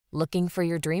Looking for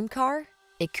your dream car?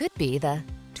 It could be the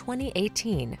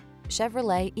 2018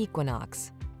 Chevrolet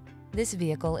Equinox. This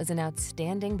vehicle is an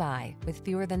outstanding buy with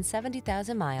fewer than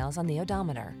 70,000 miles on the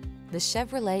odometer. The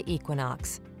Chevrolet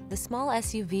Equinox, the small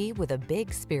SUV with a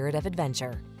big spirit of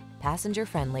adventure.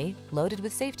 Passenger-friendly, loaded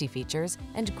with safety features,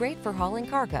 and great for hauling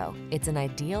cargo, it's an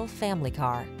ideal family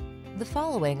car. The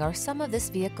following are some of this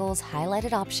vehicle's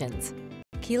highlighted options: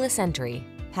 keyless entry,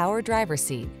 power driver's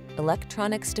seat,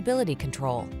 electronic stability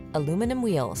control, aluminum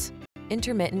wheels,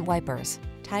 intermittent wipers,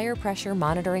 tire pressure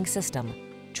monitoring system,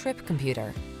 trip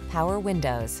computer, power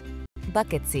windows,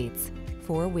 bucket seats,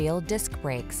 four-wheel disc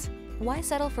brakes. Why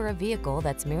settle for a vehicle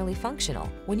that's merely functional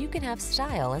when you can have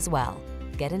style as well?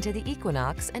 Get into the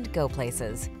Equinox and go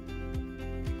places.